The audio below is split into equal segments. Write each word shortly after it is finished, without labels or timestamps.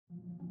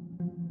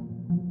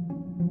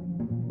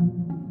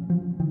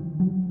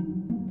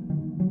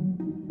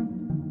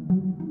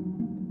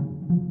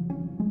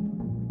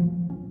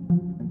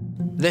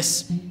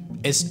This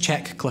is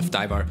Czech cliff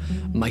diver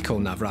Michael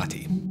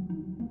Navrati.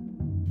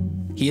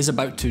 He is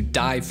about to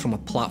dive from a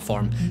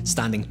platform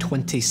standing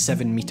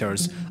 27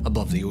 meters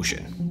above the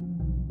ocean.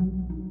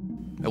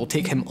 It will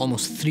take him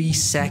almost 3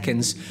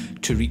 seconds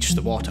to reach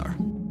the water.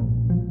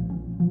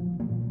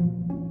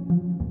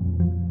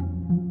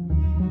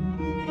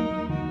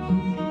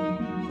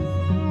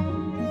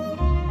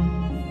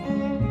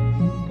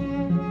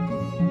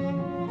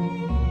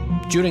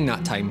 During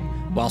that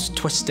time, whilst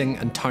twisting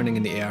and turning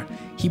in the air,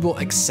 he will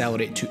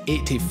accelerate to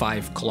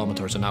 85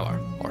 kilometers an hour,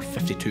 or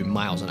 52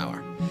 miles an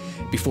hour,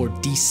 before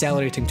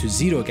decelerating to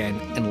zero again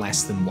in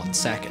less than 1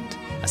 second,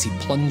 as he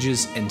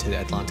plunges into the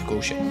Atlantic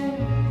Ocean.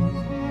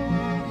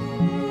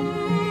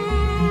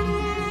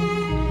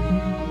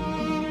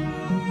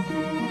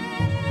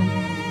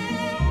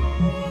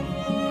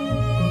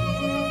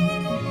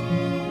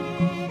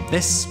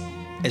 This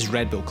is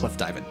Red Bull cliff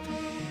diving,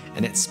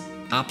 and it's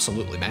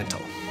absolutely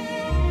mental.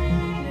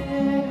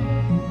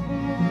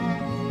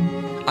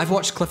 I've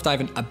watched cliff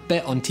diving a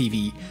bit on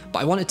TV, but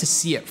I wanted to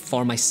see it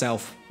for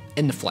myself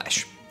in the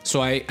flesh.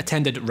 So I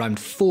attended round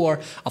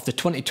 4 of the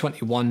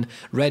 2021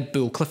 Red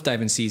Bull cliff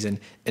diving season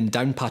in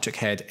Downpatrick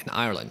Head in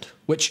Ireland,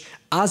 which,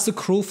 as the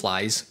crow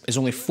flies, is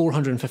only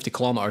 450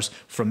 kilometres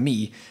from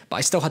me, but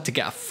I still had to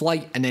get a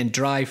flight and then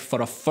drive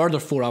for a further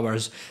 4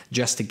 hours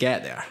just to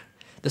get there.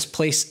 This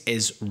place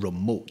is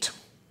remote.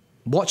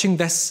 Watching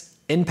this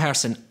in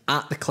person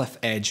at the cliff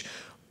edge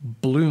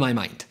blew my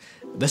mind.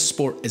 This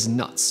sport is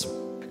nuts.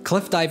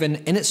 Cliff diving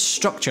in its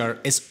structure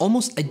is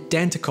almost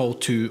identical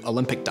to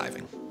Olympic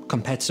diving.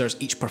 Competitors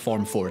each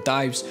perform 4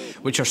 dives,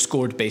 which are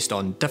scored based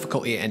on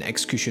difficulty and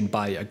execution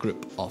by a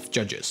group of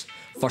judges.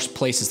 First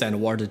place is then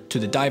awarded to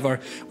the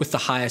diver with the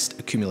highest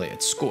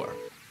accumulated score.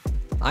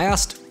 I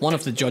asked one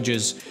of the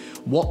judges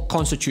what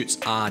constitutes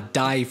a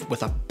dive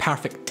with a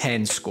perfect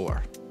 10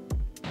 score.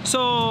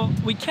 So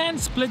we can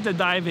split the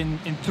dive in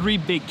 3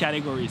 big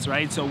categories,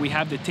 right? So we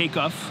have the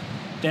takeoff,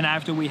 then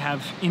after we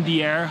have in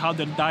the air, how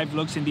the dive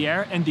looks in the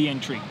air, and the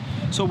entry.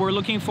 So we're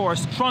looking for a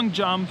strong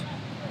jump,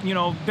 you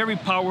know, very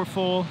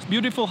powerful,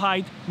 beautiful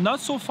height, not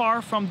so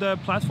far from the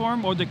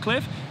platform or the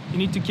cliff. You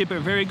need to keep a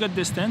very good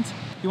distance.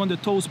 You want the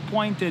toes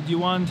pointed, you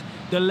want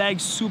the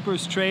legs super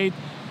straight,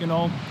 you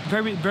know,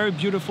 very, very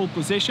beautiful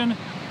position.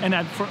 And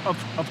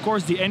of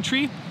course the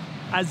entry,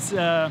 as you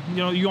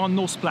know, you want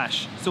no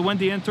splash. So when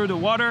they enter the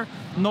water,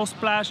 no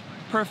splash,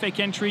 perfect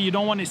entry, you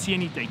don't want to see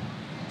anything.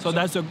 So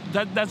that's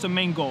the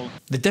main goal.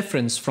 The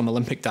difference from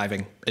Olympic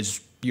diving is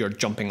you're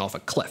jumping off a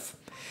cliff.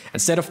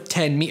 Instead of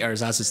 10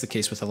 meters, as is the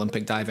case with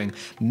Olympic diving,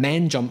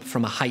 men jump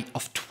from a height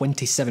of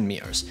 27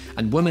 meters,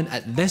 and women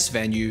at this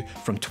venue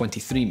from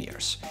 23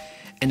 meters.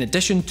 In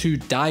addition to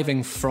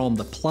diving from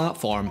the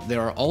platform,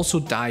 there are also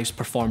dives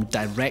performed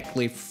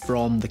directly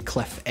from the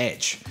cliff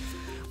edge.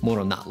 More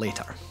on that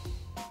later.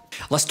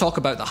 Let's talk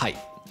about the height.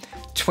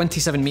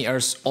 27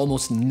 meters,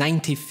 almost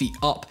 90 feet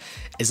up,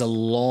 is a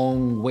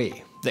long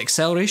way. The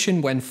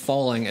acceleration when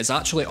falling is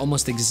actually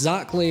almost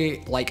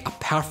exactly like a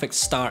perfect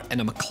start in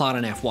a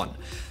McLaren F1,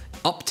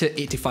 up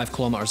to 85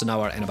 kilometers an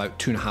hour in about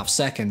 2.5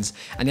 seconds,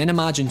 and then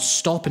imagine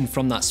stopping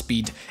from that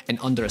speed in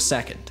under a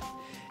second.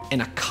 In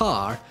a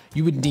car,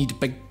 you would need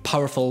big,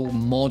 powerful,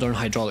 modern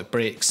hydraulic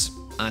brakes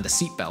and a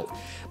seatbelt,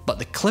 but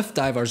the cliff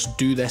divers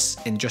do this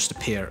in just a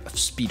pair of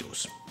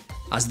Speedos.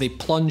 As they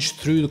plunge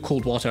through the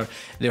cold water,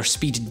 their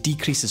speed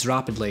decreases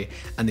rapidly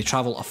and they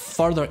travel a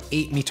further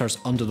 8 meters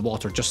under the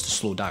water just to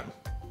slow down.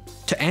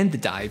 To end the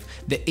dive,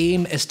 the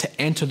aim is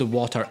to enter the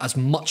water as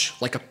much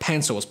like a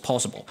pencil as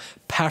possible,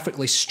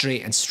 perfectly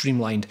straight and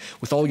streamlined,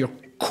 with all your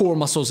core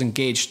muscles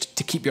engaged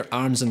to keep your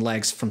arms and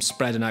legs from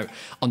spreading out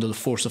under the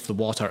force of the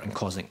water and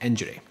causing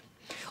injury.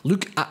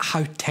 Look at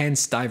how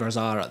tense divers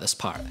are at this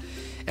part.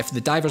 If the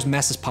divers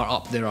mess this part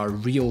up, there are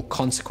real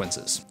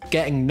consequences.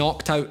 Getting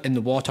knocked out in the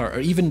water,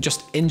 or even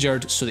just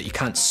injured so that you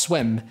can't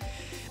swim,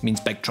 means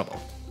big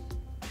trouble.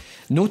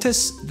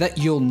 Notice that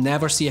you'll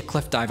never see a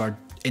cliff diver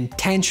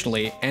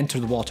intentionally enter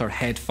the water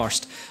head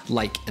first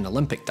like in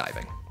Olympic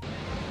diving.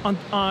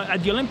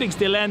 At the Olympics,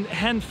 they land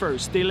hand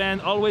first. They land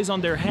always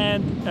on their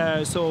hand,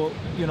 so,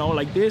 you know,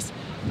 like this.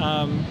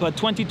 But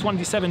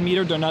 27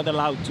 meters, they're not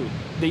allowed to.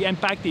 The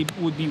impact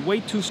would be way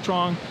too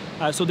strong,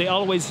 so they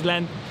always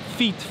land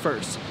feet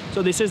first.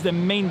 So this is the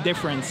main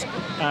difference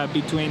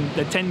between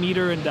the 10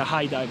 meter and the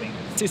high diving.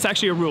 It's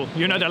actually a rule.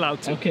 You're not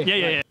allowed to. Okay.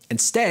 Yeah.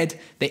 Instead,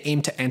 they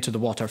aim to enter the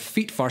water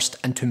feet first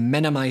and to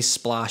minimise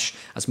splash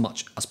as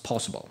much as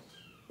possible.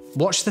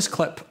 Watch this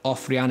clip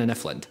of Rihanna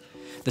Nifland.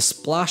 The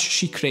splash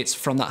she creates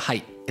from that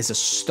height is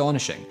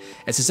astonishing.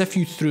 It's as if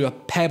you threw a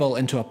pebble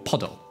into a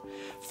puddle.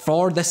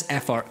 For this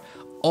effort,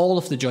 all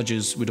of the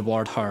judges would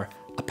award her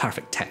a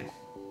perfect 10.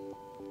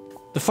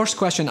 The first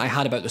question I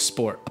had about the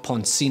sport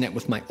upon seeing it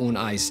with my own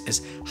eyes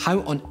is, how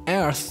on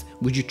earth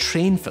would you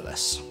train for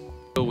this?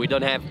 We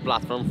don't have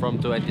platform from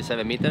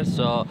 27 meters,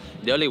 so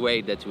the only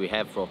way that we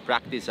have for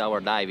practice our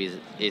dive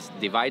is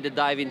divide the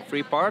dive in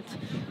 3 parts.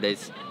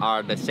 These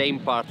are the same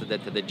part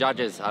that the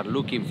judges are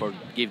looking for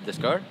give the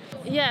score.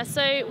 Yeah,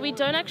 so we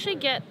don't actually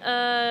get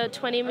a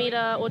 20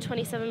 meter or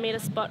 27 meter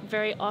spot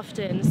very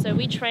often. So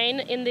we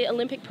train in the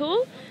Olympic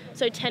pool,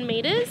 so 10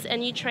 meters,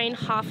 and you train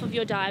half of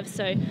your dive.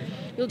 So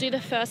you'll do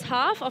the first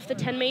half of the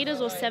 10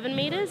 meters or 7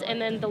 meters,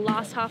 and then the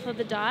last half of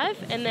the dive.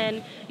 And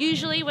then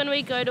usually when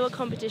we go to a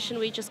competition,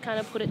 we just kind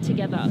of put it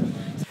together.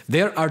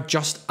 There are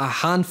just a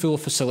handful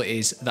of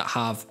facilities that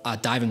have a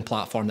diving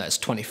platform that is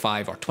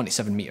 25 or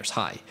 27 meters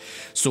high.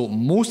 So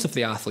most of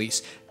the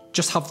athletes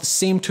just have the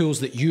same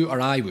tools that you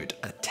or I would,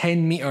 a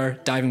 10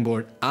 meter diving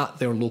board at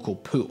their local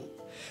pool.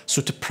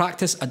 So to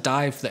practice a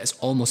dive that is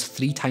almost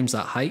 3 times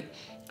that height,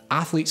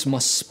 athletes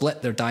must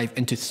split their dive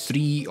into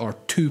 3 or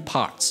 2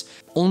 parts.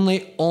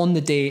 Only on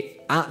the day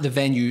at the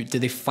venue do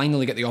they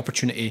finally get the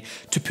opportunity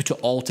to put it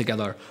all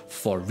together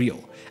for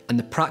real. And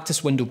the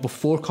practice window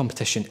before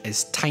competition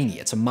is tiny,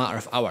 it's a matter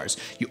of hours.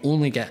 You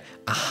only get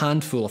a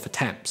handful of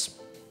attempts.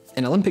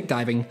 In Olympic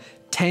diving,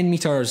 10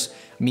 meters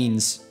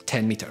means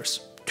 10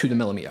 meters to the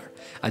millimeter.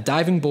 A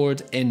diving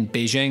board in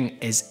Beijing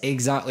is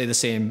exactly the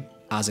same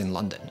as in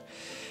London.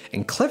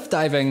 In cliff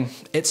diving,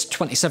 it's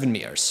 27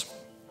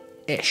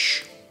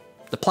 meters-ish.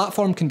 The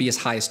platform can be as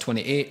high as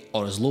 28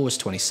 or as low as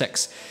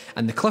 26,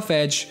 and the cliff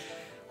edge,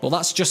 well,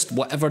 that's just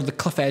whatever the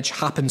cliff edge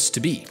happens to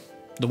be.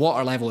 The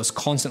water level is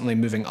constantly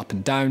moving up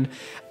and down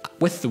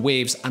with the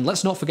waves, and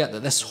let's not forget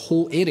that this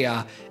whole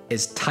area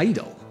is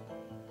tidal.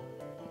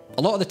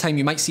 A lot of the time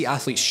you might see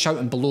athletes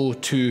shouting below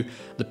to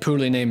the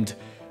poorly named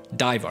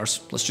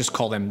divers, let's just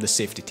call them the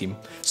safety team.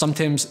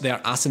 Sometimes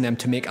they're asking them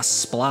to make a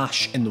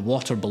splash in the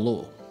water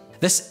below.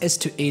 This is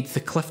to aid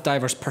the cliff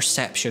diver's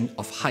perception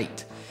of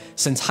height.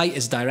 Since height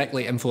is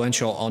directly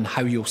influential on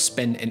how you'll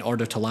spin in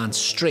order to land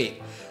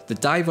straight, the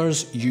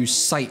divers use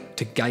sight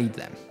to guide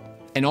them.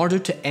 In order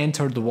to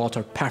enter the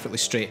water perfectly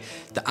straight,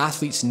 the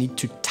athletes need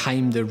to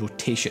time their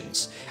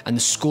rotations, and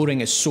the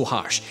scoring is so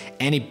harsh,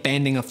 any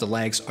bending of the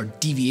legs or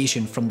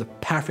deviation from the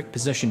perfect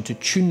position to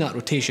tune that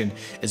rotation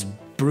is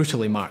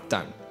brutally marked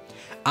down.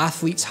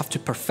 Athletes have to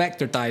perfect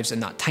their dives in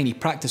that tiny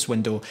practice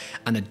window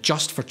and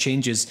adjust for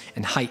changes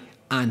in height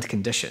and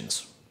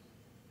conditions.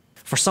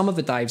 For some of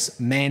the dives,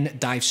 men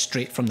dive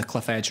straight from the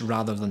cliff edge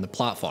rather than the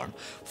platform,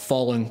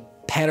 falling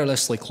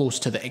perilously close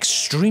to the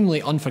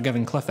extremely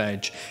unforgiving cliff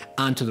edge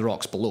and to the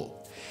rocks below.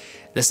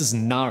 This is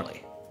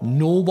gnarly.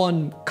 No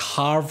one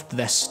carved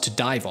this to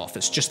dive off,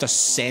 it's just a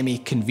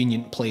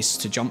semi-convenient place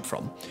to jump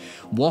from.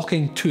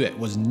 Walking to it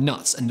was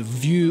nuts, and the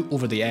view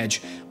over the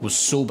edge was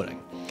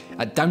sobering.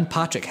 At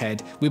Downpatrick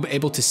Head, we were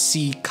able to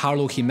see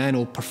Carlo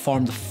Jimeno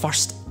perform the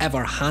first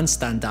ever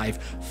handstand dive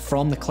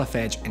from the cliff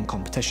edge in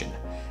competition.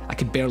 I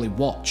could barely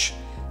watch.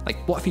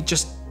 Like, what if he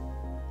just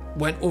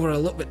went over a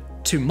little bit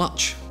too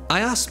much?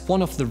 I asked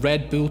one of the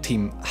Red Bull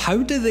team, how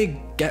do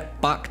they get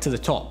back to the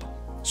top?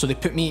 So they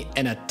put me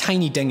in a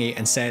tiny dinghy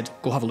and said,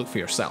 go have a look for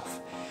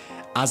yourself.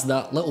 As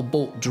that little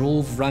boat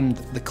drove round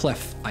the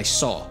cliff, I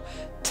saw,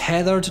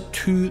 tethered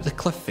to the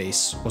cliff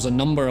face was a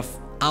number of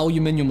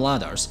aluminium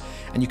ladders,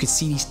 and you could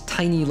see these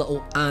tiny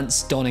little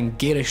ants donning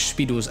garish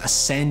speedos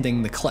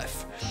ascending the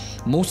cliff,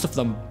 most of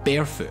them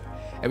barefoot.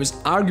 It was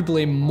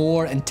arguably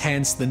more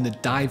intense than the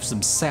dives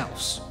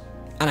themselves.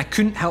 And I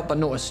couldn't help but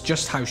notice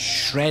just how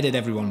shredded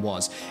everyone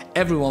was.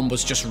 Everyone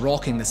was just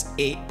rocking this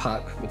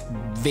 8-pack with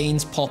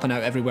veins popping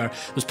out everywhere.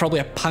 There was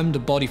probably a pound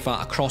of body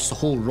fat across the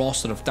whole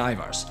roster of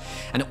divers.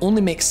 And it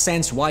only makes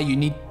sense why you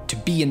need to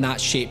be in that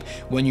shape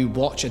when you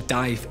watch a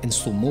dive in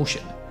slow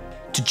motion.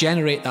 To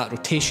generate that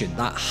rotation,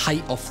 that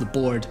height off the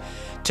board,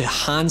 to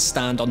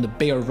handstand on the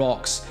bare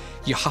rocks,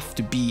 you have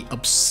to be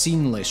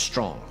obscenely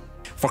strong.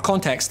 For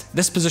context,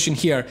 this position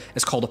here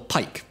is called a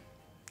pike.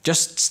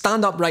 Just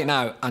stand up right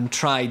now and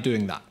try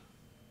doing that.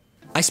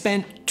 I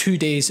spent 2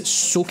 days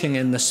soaking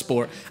in this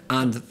sport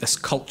and this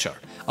culture,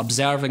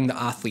 observing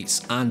the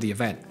athletes and the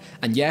event.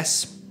 And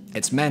yes,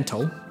 it's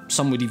mental,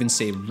 some would even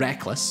say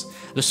reckless.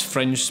 This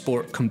fringe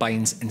sport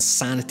combines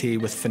insanity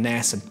with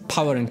finesse and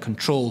power and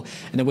control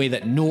in a way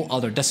that no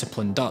other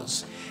discipline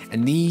does.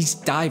 And these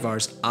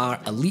divers are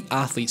elite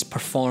athletes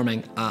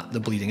performing at the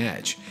bleeding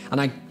edge. And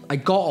I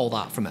got all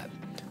that from it.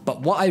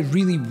 But what I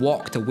really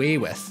walked away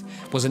with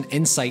was an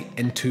insight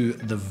into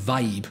the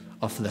vibe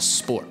of this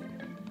sport.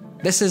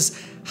 This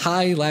is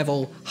high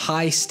level,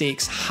 high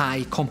stakes,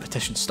 high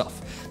competition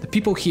stuff. The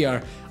people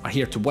here are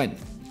here to win,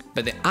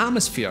 but the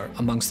atmosphere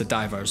amongst the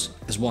divers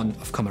is one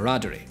of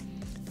camaraderie.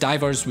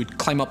 Divers would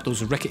climb up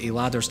those rickety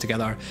ladders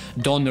together,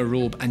 don their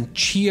robe, and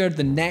cheer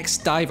the next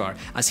diver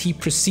as he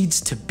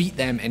proceeds to beat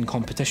them in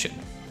competition.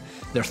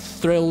 They're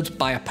thrilled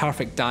by a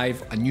perfect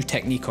dive, a new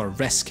technique or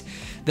risk.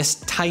 This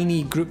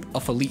tiny group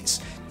of elites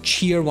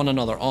cheer one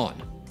another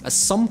on. At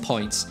some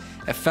points,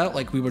 it felt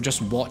like we were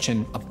just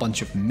watching a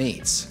bunch of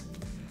mates.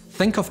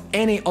 Think of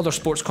any other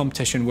sports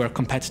competition where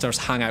competitors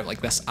hang out like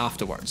this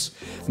afterwards.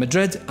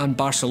 Madrid and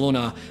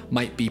Barcelona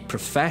might be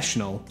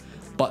professional,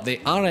 but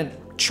they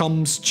aren't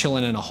chums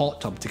chilling in a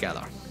hot tub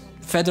together.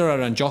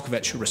 Federer and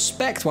Djokovic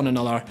respect one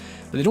another,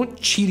 but they don't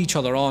cheer each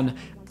other on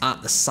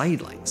at the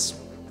sidelines.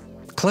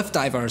 Cliff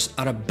divers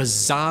are a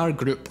bizarre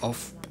group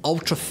of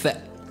ultra fit,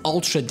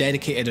 ultra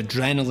dedicated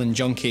adrenaline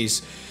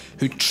junkies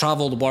who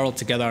travel the world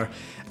together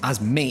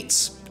as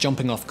mates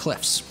jumping off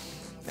cliffs.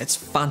 It's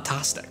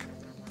fantastic.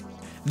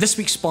 This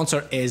week's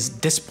sponsor is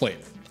Display.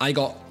 I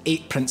got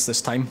 8 prints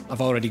this time.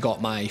 I've already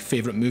got my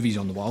favourite movies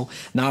on the wall.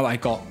 Now I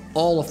got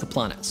all of the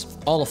planets,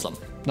 all of them,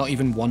 not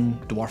even one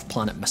dwarf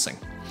planet missing.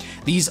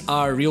 These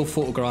are real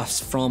photographs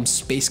from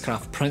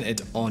spacecraft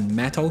printed on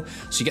metal,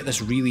 so you get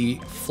this really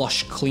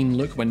flush, clean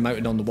look when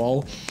mounted on the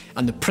wall.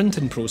 And the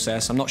printing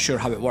process, I'm not sure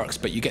how it works,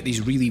 but you get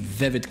these really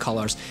vivid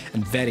colours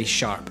and very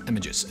sharp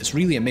images. It's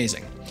really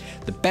amazing.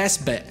 The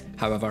best bit,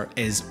 however,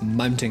 is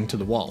mounting to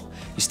the wall.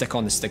 You stick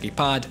on the sticky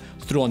pad,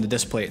 throw on the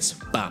disc plates,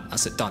 bam,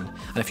 that's it done.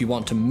 And if you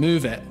want to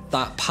move it,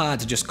 that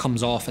pad just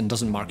comes off and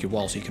doesn't mark your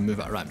wall, so you can move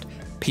it around.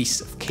 Piece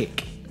of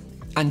cake.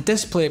 And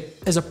Display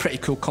is a pretty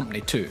cool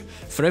company too.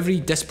 For every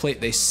disc plate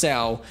they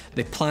sell,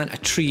 they plant a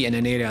tree in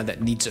an area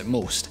that needs it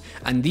most.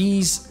 And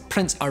these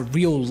prints are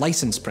real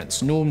license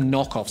prints, no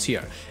knockoffs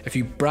here. If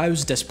you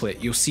browse Display,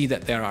 you'll see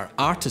that there are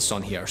artists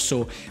on here,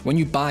 so when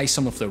you buy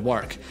some of their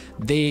work,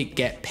 they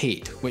get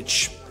paid,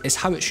 which is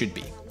how it should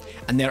be.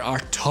 And there are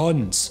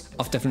tons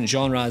of different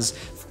genres,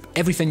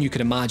 everything you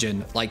could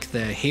imagine, like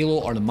the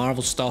Halo or the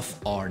Marvel stuff,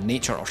 or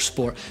nature or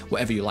sport,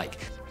 whatever you like.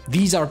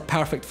 These are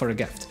perfect for a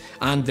gift.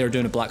 And they're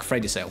doing a Black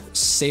Friday sale.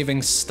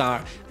 Savings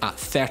start at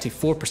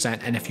 34%,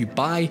 and if you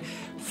buy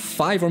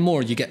 5 or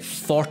more, you get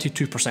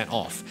 42%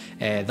 off.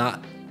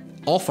 That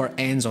offer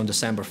ends on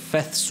December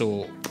 5th,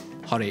 so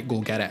hurry,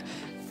 go get it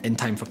in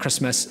time for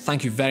Christmas.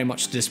 Thank you very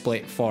much to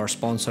Display for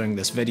sponsoring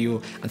this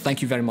video, and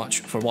thank you very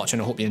much for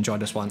watching. I hope you enjoyed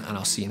this one, and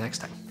I'll see you next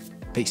time.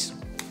 Peace.